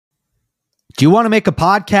Do you want to make a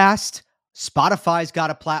podcast? Spotify's got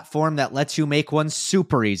a platform that lets you make one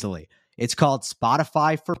super easily. It's called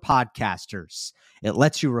Spotify for Podcasters. It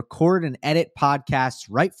lets you record and edit podcasts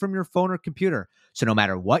right from your phone or computer. So no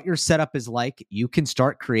matter what your setup is like, you can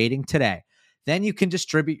start creating today. Then you can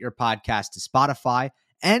distribute your podcast to Spotify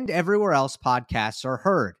and everywhere else podcasts are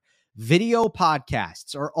heard. Video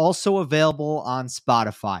podcasts are also available on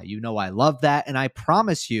Spotify. You know I love that, and I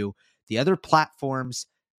promise you the other platforms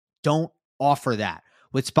don't offer that.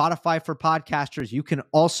 With Spotify for Podcasters, you can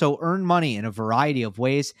also earn money in a variety of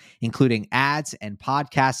ways, including ads and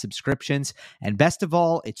podcast subscriptions. And best of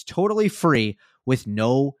all, it's totally free with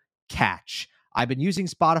no catch. I've been using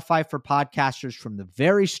Spotify for Podcasters from the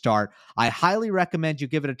very start. I highly recommend you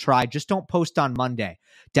give it a try. Just don't post on Monday.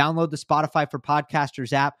 Download the Spotify for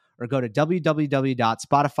Podcasters app or go to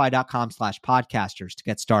www.spotify.com/podcasters to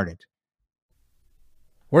get started.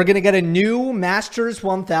 We're going to get a new Masters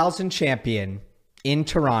 1000 champion in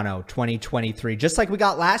Toronto 2023, just like we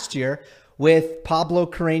got last year with Pablo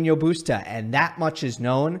Carreño Busta, and that much is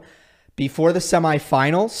known. Before the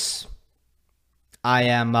semifinals, I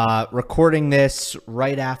am recording this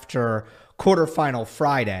right after quarterfinal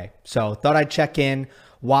Friday, so thought I'd check in,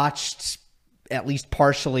 watched at least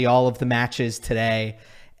partially all of the matches today,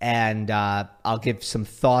 and I'll give some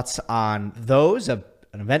thoughts on those. An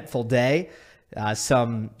eventful day.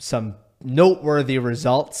 Some noteworthy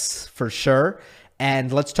results for sure.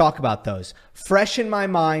 And let's talk about those. Fresh in my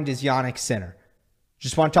mind is Jannik Sinner.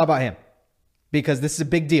 Just want to talk about him because this is a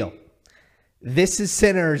big deal. This is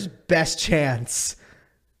Sinner's best chance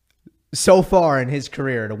so far in his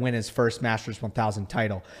career to win his first Masters 1000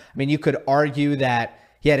 title. I mean, you could argue that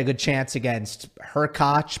he had a good chance against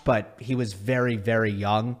Hurkacz, but he was very, very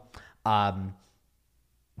young.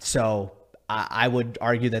 So I would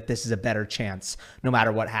argue that this is a better chance no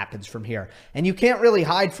matter what happens from here. And you can't really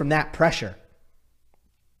hide from that pressure.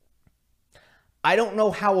 I don't know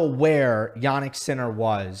how aware Jannik Sinner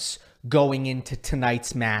was going into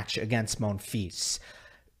tonight's match against Monfils.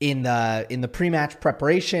 In the pre-match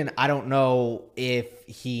preparation, I don't know if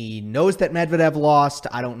he knows that Medvedev lost.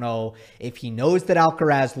 I don't know if he knows that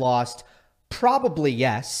Alcaraz lost. Probably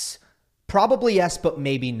yes, but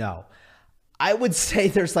maybe no. I would say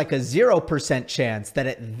there's like a 0% chance that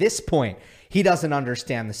at this point, he doesn't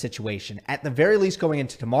understand the situation. At the very least, going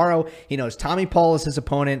into tomorrow, he knows Tommy Paul is his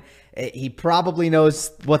opponent. He probably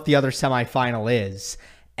knows what the other semifinal is.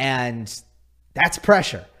 And that's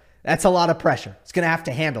pressure. That's a lot of pressure. He's going to have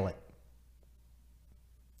to handle it.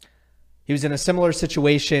 He was in a similar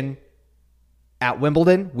situation at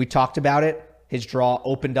Wimbledon. We talked about it. His draw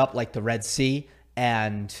opened up like the Red Sea,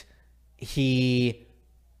 and he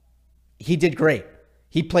did great.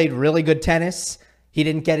 He played really good tennis. He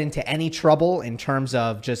didn't get into any trouble in terms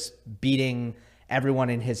of just beating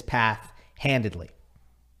everyone in his path handedly.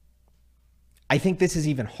 I think this is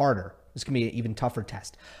even harder. This is going to be an even tougher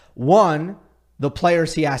test. One, the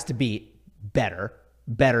players he has to beat better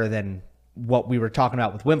than what we were talking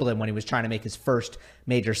about with Wimbledon when he was trying to make his first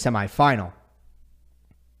major semifinal.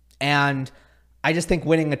 And I just think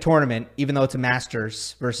winning a tournament, even though it's a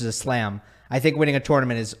Masters versus a Slam, I think winning a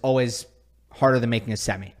tournament is always harder than making a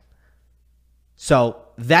semi. So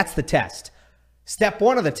that's the test. Step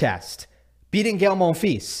one of the test, beating Gael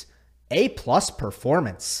Monfils. A+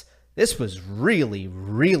 performance. This was really,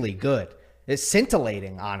 really good. It's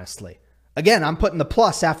scintillating, honestly. Again, I'm putting the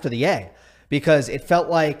plus after the A because it felt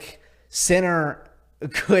like Sinner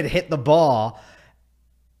could hit the ball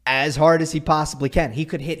as hard as he possibly can. He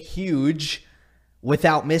could hit huge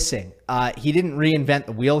without missing. He didn't reinvent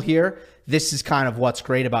the wheel here. This is kind of what's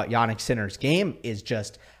great about Jannik Sinner's game is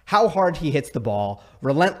just how hard he hits the ball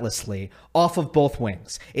relentlessly off of both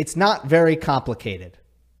wings. It's not very complicated.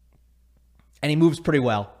 And he moves pretty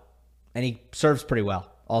well. And he serves pretty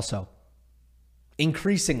well also.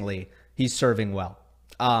 Increasingly, he's serving well.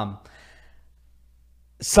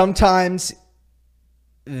 Sometimes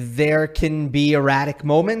there can be erratic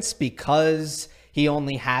moments because he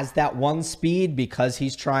only has that one speed, because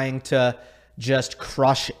he's trying to just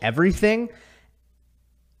crush everything.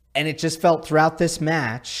 And it just felt throughout this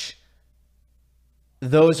match,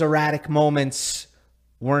 those erratic moments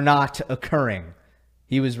were not occurring.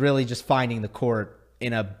 He was really just finding the court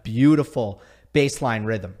in a beautiful baseline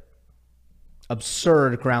rhythm.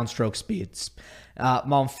 Absurd ground stroke speeds.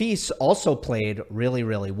 Monfils also played really,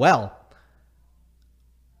 really well.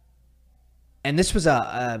 And this was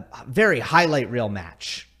a very highlight reel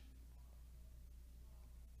match.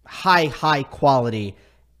 High quality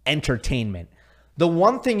entertainment. The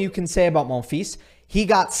one thing you can say about Monfils, he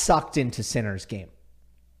got sucked into Sinner's game.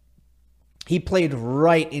 He played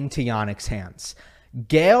right into Jannik's hands.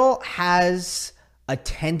 Gale has a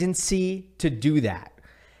tendency to do that.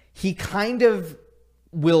 He kind of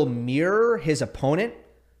will mirror his opponent.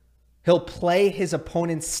 He'll play his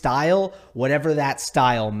opponent's style, whatever that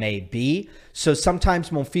style may be. So sometimes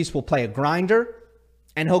Monfils will play a grinder,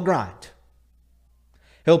 and he'll grind.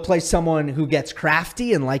 He'll play someone who gets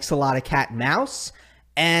crafty and likes a lot of cat and mouse,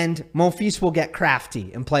 and Monfils will get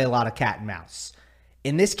crafty and play a lot of cat and mouse.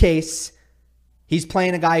 In this case, he's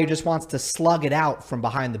playing a guy who just wants to slug it out from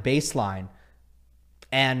behind the baseline,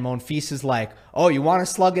 and Monfils is like, oh, you want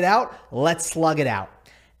to slug it out? Let's slug it out.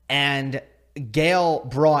 And Gale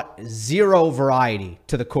brought zero variety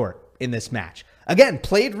to the court in this match. Again,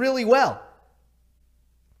 played really well.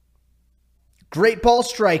 Great ball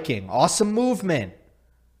striking, awesome movement.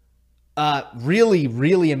 Really,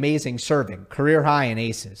 really amazing serving. Career high in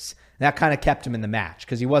aces. That kind of kept him in the match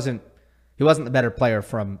because he wasn't the better player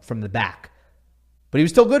from the back. But he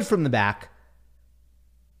was still good from the back.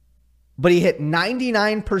 But he hit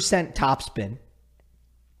 99% topspin.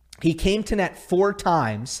 He came to net 4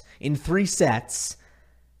 times in 3 sets,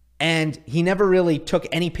 and he never really took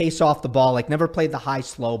any pace off the ball, like never played the high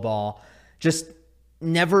slow ball, just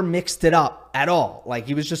never mixed it up at all. Like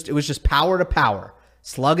it was just power to power,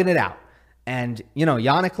 slugging it out. And, you know,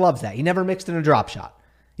 Jannik loves that. He never mixed in a drop shot.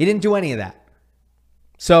 He didn't do any of that.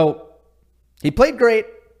 So he played great,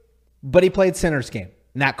 but he played Sinner's game,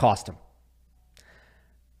 and that cost him.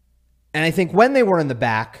 And I think when they were in the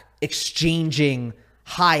back, exchanging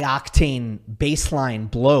high-octane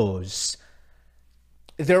baseline blows,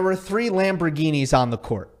 there were 3 Lamborghinis on the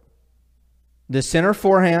court. The Sinner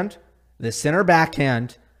forehand, the Sinner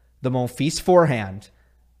backhand, the Monfils forehand.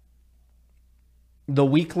 The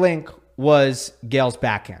weak link was Gale's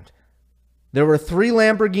backhand. There were 3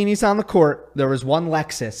 Lamborghinis on the court. There was 1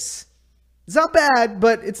 Lexus. It's not bad,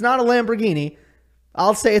 but it's not a Lamborghini.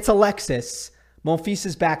 I'll say it's a Lexus.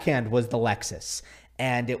 Monfils' backhand was the Lexus.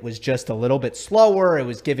 And it was just a little bit slower. It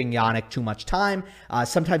was giving Jannik too much time.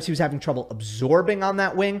 Sometimes he was having trouble absorbing on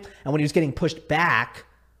that wing. And when he was getting pushed back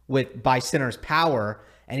by Sinner's power,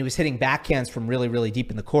 and he was hitting backhands from really, really deep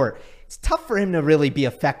in the court, it's tough for him to really be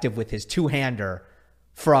effective with his two-hander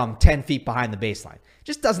from 10 feet behind the baseline.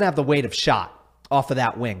 Just doesn't have the weight of shot off of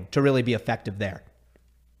that wing to really be effective there.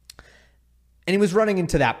 And he was running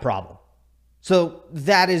into that problem. So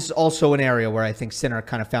that is also an area where I think Sinner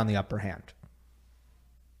kind of found the upper hand.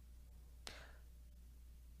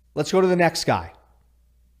 Let's go to the next guy.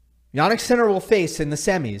 Jannik Sinner will face in the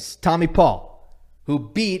semis Tommy Paul, who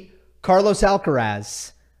beat Carlos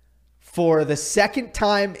Alcaraz for the 2nd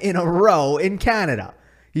time in a row in Canada.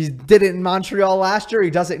 He did it in Montreal last year. He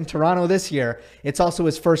does it in Toronto this year. It's also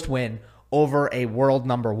his first win over a world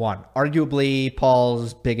number 1, arguably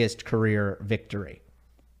Paul's biggest career victory.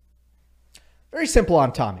 Very simple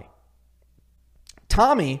on Tommy.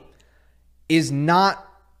 Tommy is not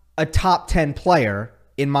a top 10 player,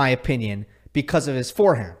 in my opinion, because of his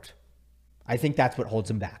forehand. I think that's what holds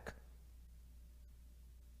him back.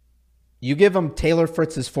 You give him Taylor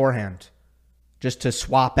Fritz's forehand just to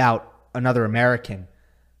swap out another American.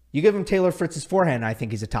 You give him Taylor Fritz's forehand, I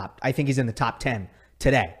think he's in the top 10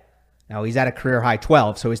 today. Now, he's at a career high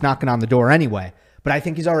 12, so he's knocking on the door anyway, but I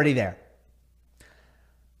think he's already there.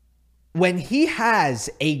 When he has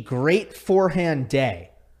a great forehand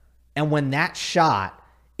day, and when that shot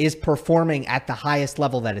is performing at the highest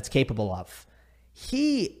level that it's capable of,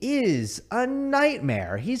 he is a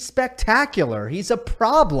nightmare. He's spectacular. He's a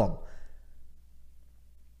problem.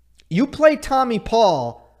 You play Tommy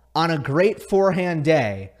Paul on a great forehand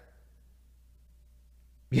day,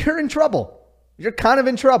 you're in trouble. You're kind of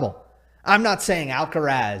in trouble. I'm not saying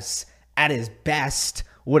Alcaraz at his best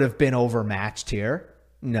would have been overmatched here.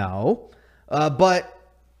 No. But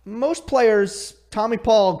most players, Tommy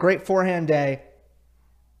Paul, great forehand day,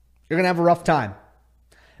 you're going to have a rough time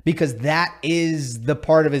because that is the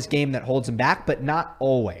part of his game that holds him back, but not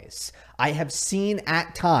always. I have seen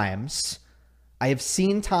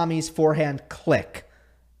Tommy's forehand click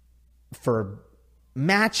for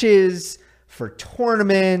matches, for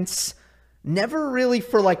tournaments, never really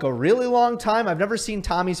for like a really long time. I've never seen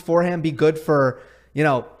Tommy's forehand be good for,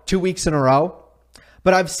 2 weeks in a row,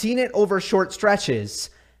 but I've seen it over short stretches.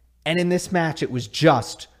 And in this match, it was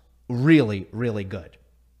just really, really good.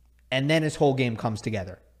 And then his whole game comes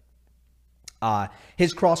together.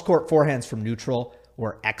 His cross-court forehands from neutral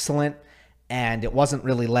were excellent, and it wasn't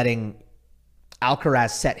really letting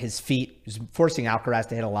Alcaraz set his feet. It was forcing Alcaraz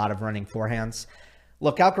to hit a lot of running forehands.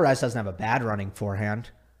 Look, Alcaraz doesn't have a bad running forehand,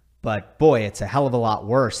 but boy, it's a hell of a lot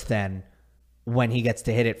worse than when he gets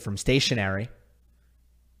to hit it from stationary.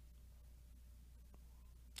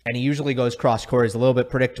 And he usually goes cross court. He's a little bit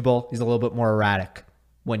predictable. He's a little bit more erratic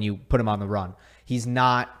when you put him on the run. He's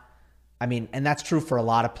not, and that's true for a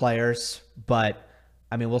lot of players, but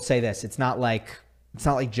we'll say this. It's not like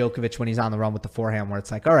Djokovic when he's on the run with the forehand where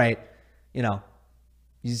it's like, all right, you're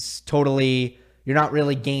not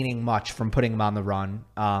really gaining much from putting him on the run.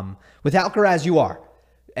 With Alcaraz, you are.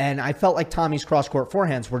 And I felt like Tommy's cross-court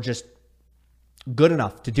forehands were just good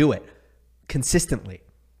enough to do it consistently.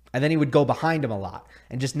 And then he would go behind him a lot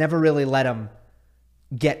and just never really let him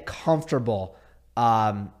get comfortable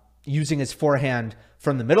using his forehand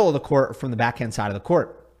from the middle of the court or from the backhand side of the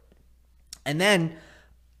court. And then,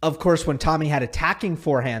 of course, when Tommy had attacking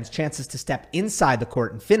forehands, chances to step inside the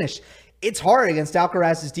court and finish, it's hard against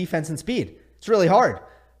Alcaraz's defense and speed. It's really hard.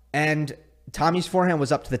 And Tommy's forehand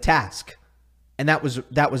was up to the task. And that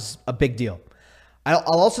was a big deal. I'll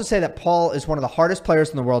also say that Paul is one of the hardest players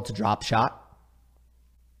in the world to drop shot.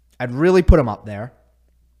 I'd really put him up there.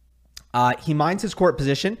 He minds his court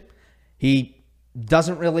position. He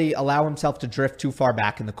doesn't really allow himself to drift too far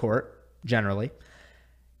back in the court, generally.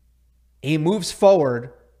 He moves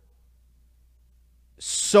forward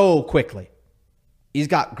so quickly. He's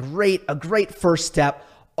got a great first step,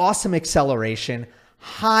 awesome acceleration,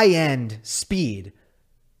 high-end speed.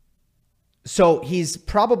 So he's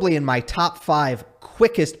probably in my top 5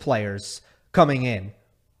 quickest players coming in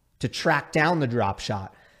to track down the drop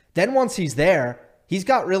shot. Then once he's there, he's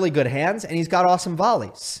got really good hands and he's got awesome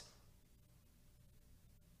volleys.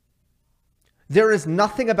 There is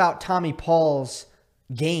nothing about Tommy Paul's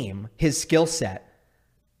game, his skill set,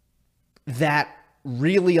 that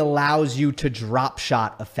really allows you to drop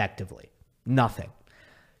shot effectively. Nothing.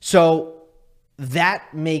 So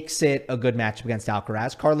that makes it a good matchup against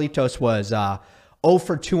Alcaraz. Carlitos was 0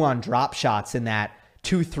 for 2 on drop shots in that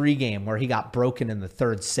 2-3 game where he got broken in the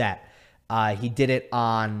third set. He did it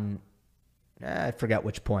on, I forget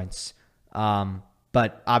which points.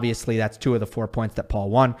 But obviously that's 2 of the 4 points that Paul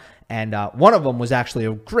won. And one of them was actually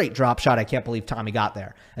a great drop shot. I can't believe Tommy got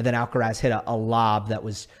there. And then Alcaraz hit a lob that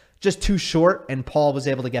was just too short, and Paul was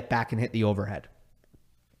able to get back and hit the overhead.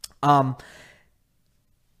 I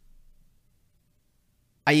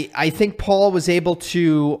think Paul was able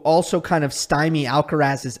to also kind of stymie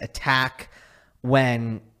Alcaraz's attack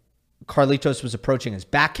when Carlitos was approaching his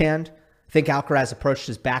backhand. I think Alcaraz approached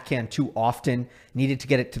his backhand too often, needed to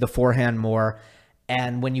get it to the forehand more.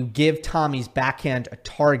 And when you give Tommy's backhand a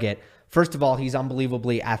target, first of all, he's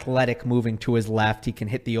unbelievably athletic moving to his left. He can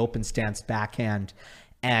hit the open stance backhand.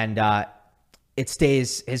 And it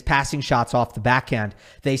stays, his passing shots off the backhand,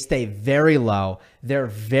 they stay very low. They're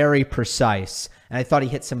very precise. And I thought he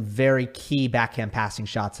hit some very key backhand passing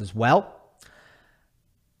shots as well.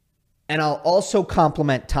 And I'll also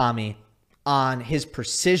compliment Tommy on his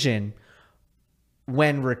precision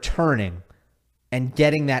when returning and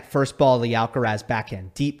getting that first ball of the Alcaraz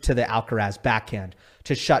backhand, deep to the Alcaraz backhand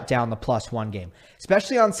to shut down the +1 game,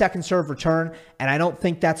 especially on second serve return. And I don't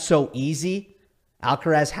think that's so easy.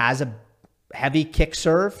 Alcaraz has a heavy kick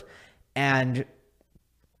serve, and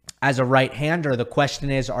as a right-hander, the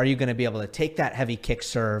question is, are you going to be able to take that heavy kick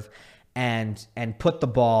serve and put the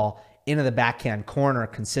ball into the backhand corner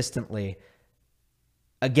consistently?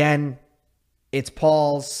 Again, it's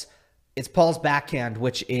Paul's backhand,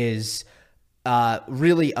 which is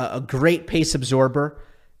really a great pace absorber,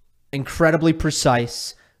 incredibly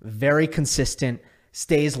precise, very consistent,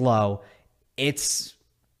 stays low. It's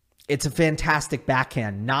a fantastic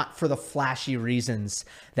backhand, not for the flashy reasons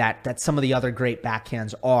that some of the other great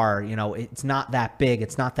backhands are. You know, it's not that big,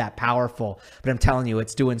 it's not that powerful, but I'm telling you,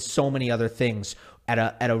 it's doing so many other things at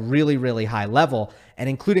a really, really high level. And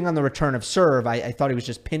including on the return of serve, I thought he was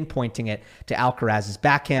just pinpointing it to Alcaraz's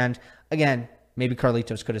backhand. Again, maybe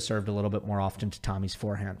Carlitos could have served a little bit more often to Tommy's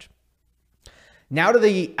forehand. Now to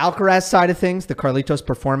the Alcaraz side of things, the Carlitos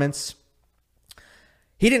performance.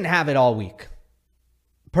 He didn't have it all week,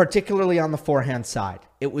 particularly on the forehand side.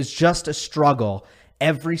 It was just a struggle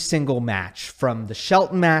every single match, from the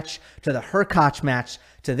Shelton match to the Hurkacz match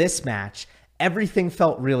to this match. Everything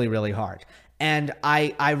felt really, really hard. And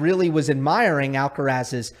I really was admiring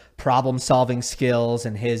Alcaraz's problem-solving skills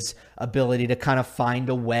and his ability to kind of find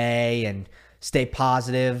a way and stay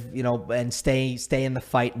positive, you know, and stay in the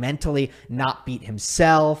fight mentally, not beat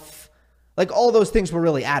himself. Like, all those things were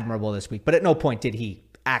really admirable this week, but at no point did he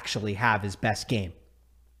actually have his best game.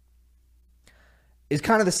 It's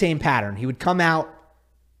kind of the same pattern. He would come out,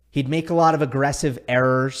 he'd make a lot of aggressive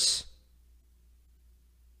errors,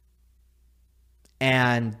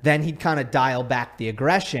 and then he'd kind of dial back the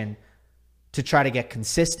aggression to try to get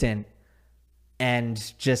consistent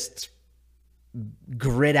and just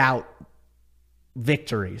grit out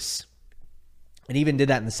victories. And he even did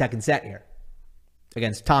that in the second set here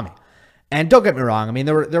against Tommy. And don't get me wrong, I mean,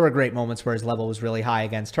 there were great moments where his level was really high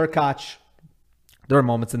against Hurkacz. There were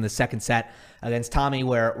moments in the second set against Tommy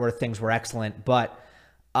where things were excellent, but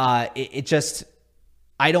it just,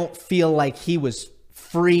 I don't feel like he was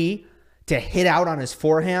free to hit out on his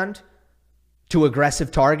forehand to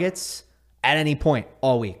aggressive targets at any point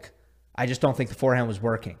all week. I just don't think the forehand was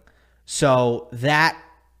working. So that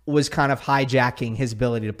was kind of hijacking his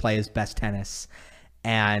ability to play his best tennis.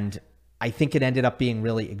 And I think it ended up being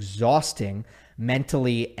really exhausting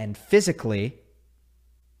mentally and physically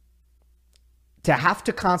to have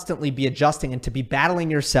to constantly be adjusting and to be battling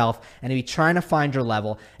yourself and to be trying to find your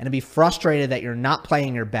level and to be frustrated that you're not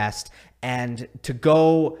playing your best and to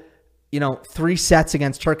go, 3 sets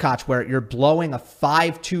against Hurkacz where you're blowing a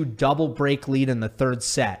 5-2 double break lead in the third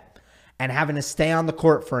set and having to stay on the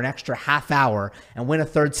court for an extra half hour and win a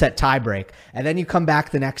third set tiebreak. And then you come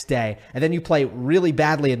back the next day and then you play really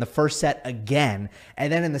badly in the first set again.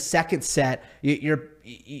 And then in the second set,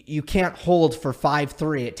 you can't hold for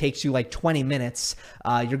 5-3. It takes you like 20 minutes.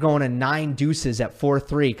 You're going to 9 deuces at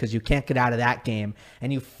 4-3 because you can't get out of that game.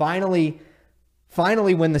 And you finally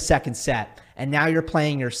win the second set. And now you're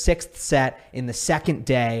playing your 6th set in the second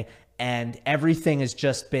day. And everything has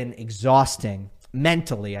just been exhausting.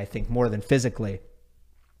 Mentally, I think, more than physically.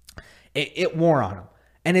 It wore on him.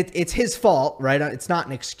 And it's his fault, right? It's not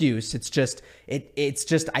an excuse. It's just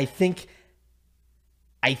I think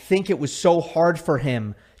it was so hard for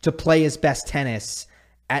him to play his best tennis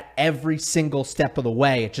at every single step of the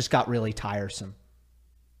way. It just got really tiresome.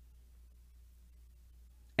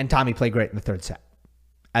 And Tommy played great in the third set,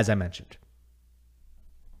 as I mentioned.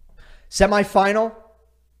 Semifinal,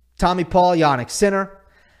 Tommy Paul, Jannik Sinner.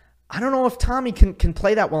 I don't know if Tommy can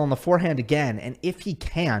play that well on the forehand again. And if he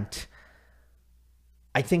can't,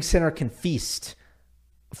 I think Sinner can feast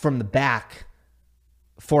from the back,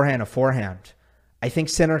 forehand to forehand. I think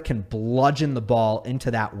Sinner can bludgeon the ball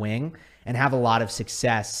into that wing and have a lot of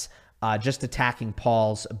success just attacking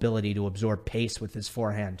Paul's ability to absorb pace with his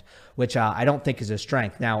forehand, which I don't think is his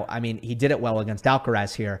strength. Now, I mean, he did it well against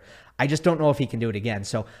Alcaraz here. I just don't know if he can do it again.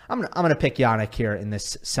 So I'm gonna pick Jannik here in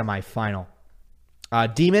this semifinal.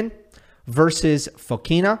 Demon versus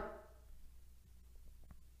Fokina.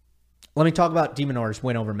 Let me talk about de Minaur's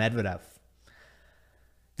win over Medvedev.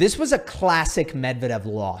 This was a classic Medvedev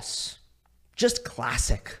loss. Just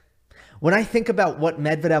classic. When I think about what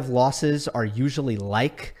Medvedev losses are usually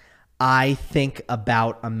like, I think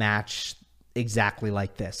about a match exactly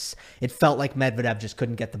like this. It felt like Medvedev just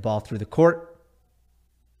couldn't get the ball through the court.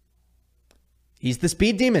 He's the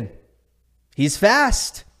speed demon. He's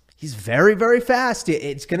fast. He's very, very fast.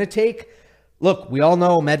 It's going to take... Look, we all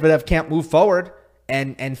know Medvedev can't move forward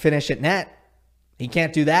and finish at net. He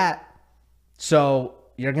can't do that. So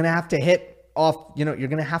you're going to have to hit off... you're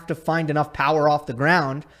going to have to find enough power off the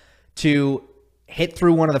ground to hit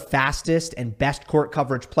through one of the fastest and best court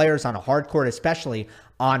coverage players on a hard court, especially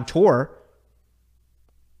on tour.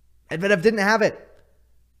 Medvedev didn't have it.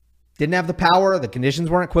 Didn't have the power. The conditions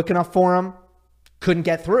weren't quick enough for him. Couldn't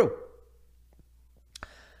get through.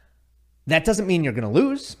 That doesn't mean you're going to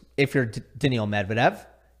lose if you're Daniil Medvedev.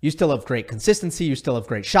 You still have great consistency. You still have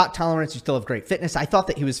great shot tolerance. You still have great fitness. I thought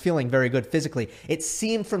that he was feeling very good physically. It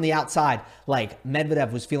seemed from the outside like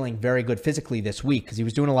Medvedev was feeling very good physically this week because he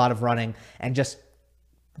was doing a lot of running and just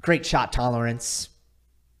great shot tolerance.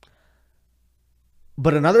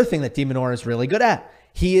 But another thing that de Minaur is really good at,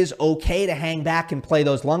 he is okay to hang back and play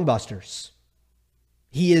those lung busters.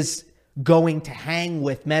 He is going to hang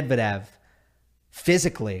with Medvedev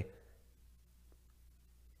physically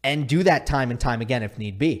and do that time and time again if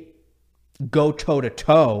need be. Go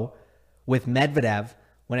toe-to-toe with Medvedev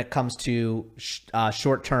when it comes to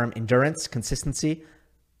short-term endurance, consistency,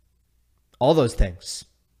 all those things.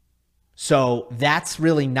 So that's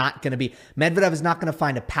really not going to be... Medvedev is not going to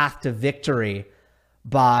find a path to victory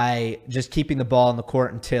by just keeping the ball in the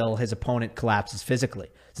court until his opponent collapses physically.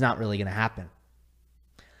 It's not really going to happen.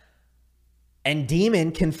 And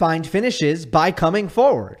Demon can find finishes by coming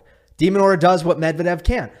forward. De Minaur does what Medvedev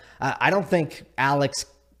can't. I don't think Alex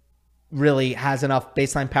really has enough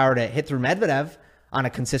baseline power to hit through Medvedev on a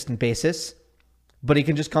consistent basis, but he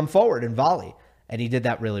can just come forward and volley, and he did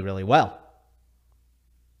that really, really well.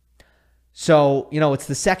 So, it's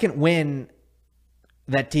the second win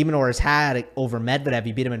that de Minaur has had over Medvedev.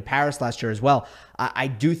 He beat him in Paris last year as well. I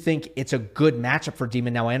do think it's a good matchup for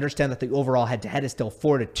Demon. Now, I understand that the overall head-to-head is still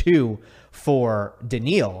 4-2 for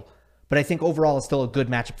Daniil, but I think overall it's still a good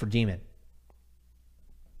matchup for Demon.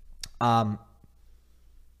 Now,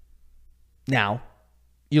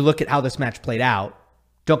 you look at how this match played out.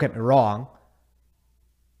 Don't get me wrong.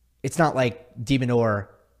 it's not like de Minaur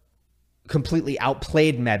completely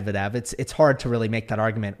outplayed Medvedev. It's hard to really make that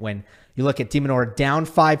argument when you look at de Minaur down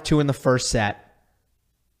 5-2 in the first set,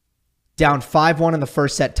 down 5-1 in the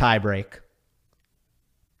first set tiebreak,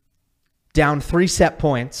 down 3 set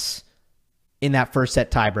points in that first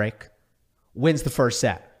set tiebreak, wins the first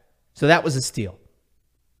set. So that was a steal.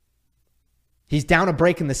 He's down a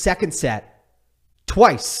break in the second set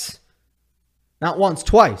twice. Not once,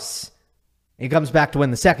 twice. He comes back to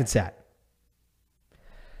win the second set.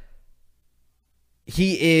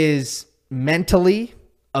 He is mentally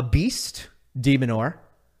a beast, de Minaur.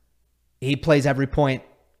 He plays every point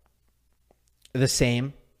the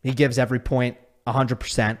same. He gives every point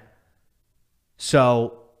 100%.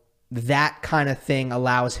 So that kind of thing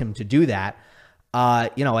allows him to do that.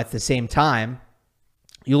 At the same time,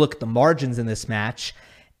 you look at the margins in this match,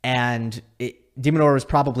 and de Minaur was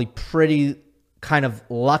probably pretty kind of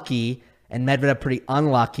lucky, and Medvedev pretty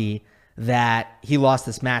unlucky that he lost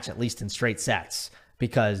this match at least in straight sets,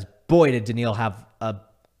 because boy, did Daniil have a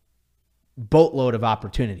boatload of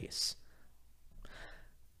opportunities.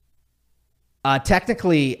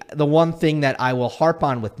 Technically, the one thing that I will harp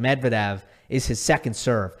on with Medvedev is his second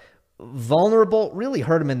serve. Vulnerable, really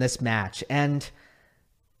hurt him in this match. And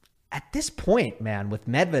at this point, man, with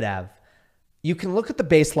Medvedev, you can look at the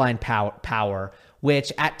baseline power,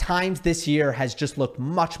 which at times this year has just looked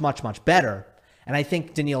much, much, much better. And I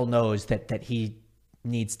think Daniil knows that he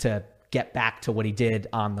needs to get back to what he did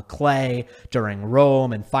on the clay during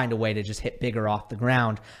Rome and find a way to just hit bigger off the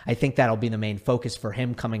ground. I think that'll be the main focus for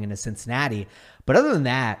him coming into Cincinnati. But other than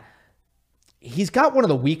that, he's got one of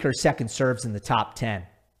the weaker second serves in the top 10.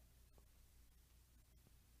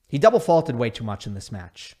 He double faulted way too much in this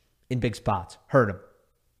match in big spots. Hurt him.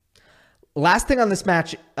 Last thing on this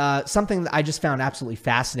match, something that I just found absolutely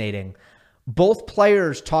fascinating. Both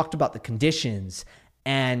players talked about the conditions,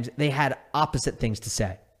 and they had opposite things to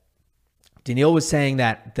say. Daniil was saying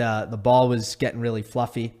that the ball was getting really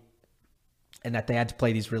fluffy and that they had to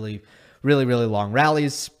play these really, really, really long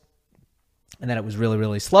rallies and that it was really,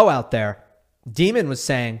 really slow out there. Demon was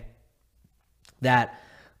saying that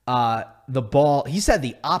the ball, he said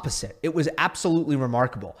the opposite. It was absolutely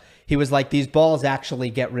remarkable. He was like, these balls actually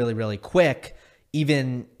get really, really quick.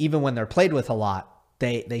 Even when they're played with a lot,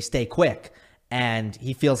 they stay quick. And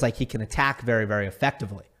he feels like he can attack very, very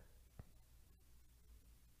effectively.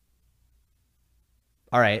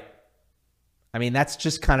 All right. I mean, that's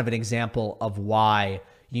just kind of an example of why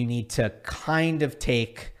you need to kind of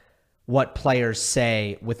take what players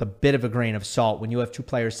say with a bit of a grain of salt when you have two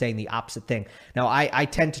players saying the opposite thing. Now, I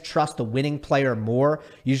tend to trust the winning player more.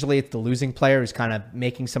 Usually it's the losing player who's kind of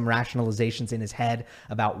making some rationalizations in his head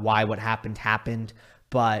about why what happened.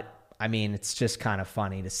 But I mean, it's just kind of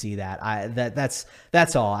funny to see that.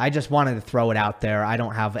 That's all. I just wanted to throw it out there. I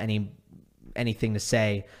don't have anything to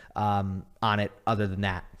say on it other than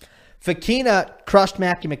that. Fokina crushed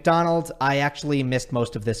Matthew McDonald. I actually missed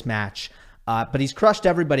most of this match, but he's crushed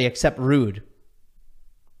everybody except Ruud.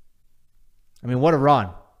 I mean, what a run.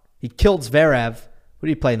 He killed Zverev. Who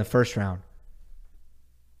did he play in the first round?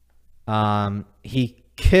 He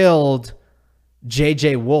killed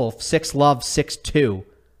J.J. Wolf, 6-love, 6-2.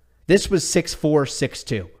 This was 6-4,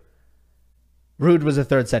 6-2. Ruud was a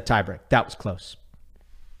third set tiebreak. That was close.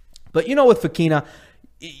 But with Fokina,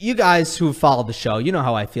 you guys who have followed the show, you know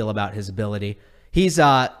how I feel about his ability. He's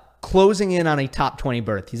closing in on a top 20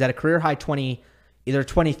 berth. He's at a career high 20, either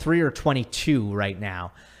 23 or 22 right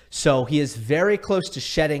now. So he is very close to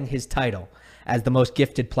shedding his title as the most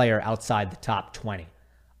gifted player outside the top 20.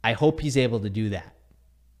 I hope he's able to do that.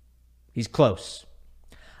 He's close.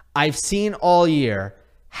 I've seen all year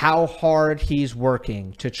how hard he's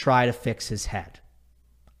working to try to fix his head.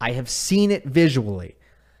 I have seen it visually.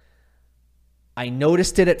 I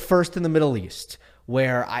noticed it at first in the Middle East,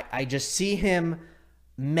 where I just see him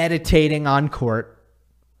meditating on court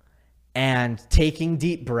and taking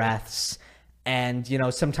deep breaths and,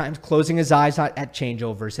 sometimes closing his eyes at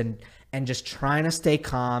changeovers and just trying to stay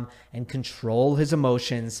calm and control his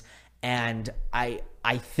emotions. And I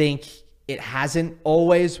think it hasn't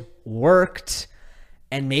always worked.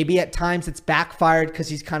 And maybe at times it's backfired because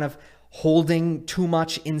he's kind of holding too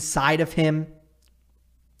much inside of him.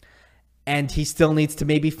 And he still needs to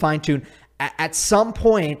maybe fine-tune. At some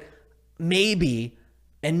point, maybe,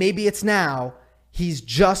 and maybe it's now, he's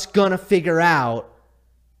just going to figure out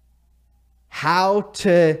how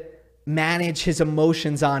to manage his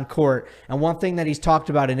emotions on court. And one thing that he's talked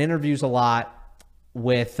about in interviews a lot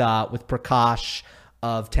with Prakash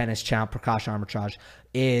of Tennis Channel, Prakash Armitage,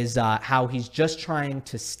 is how he's just trying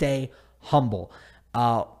to stay humble.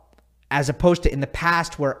 As opposed to in the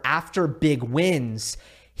past where after big wins,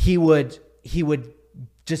 he would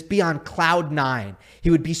just be on cloud nine. He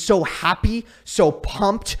would be so happy, so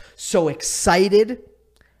pumped, so excited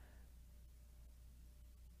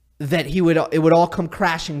that it would all come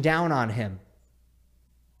crashing down on him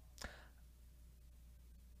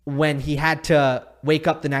when he had to wake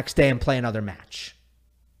up the next day and play another match.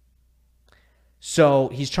 So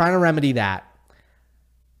he's trying to remedy that.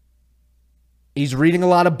 He's reading a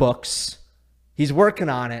lot of books. He's working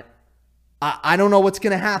on it. I don't know what's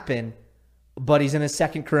going to happen, but he's in his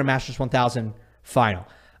second career Masters 1000 final.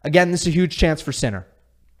 Again, this is a huge chance for Sinner.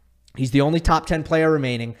 He's the only top 10 player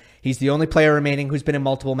remaining. He's the only player remaining who's been in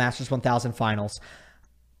multiple Masters 1000 finals.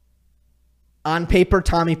 On paper,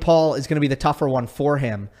 Tommy Paul is going to be the tougher one for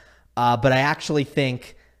him, but I actually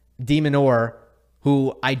think de Minaur,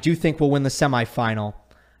 who I do think will win the semifinal,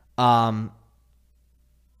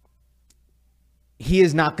 he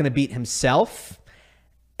is not going to beat himself,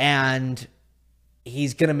 and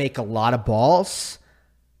he's going to make a lot of balls.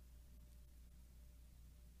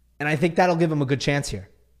 And I think that'll give him a good chance here.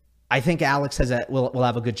 I think Alex will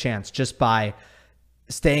have a good chance just by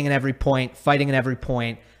staying in every point, fighting in every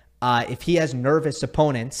point. If he has nervous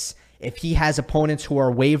opponents, if he has opponents who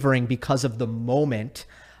are wavering because of the moment,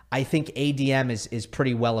 I think ADM is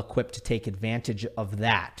pretty well equipped to take advantage of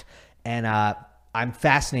that. And I'm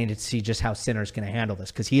fascinated to see just how Sinner is going to handle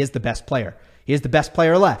this because he is the best player. He is the best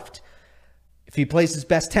player left. If he plays his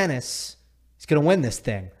best tennis, he's going to win this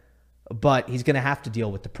thing. But he's going to have to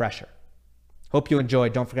deal with the pressure. Hope you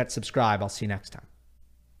enjoyed. Don't forget to subscribe. I'll see you next time.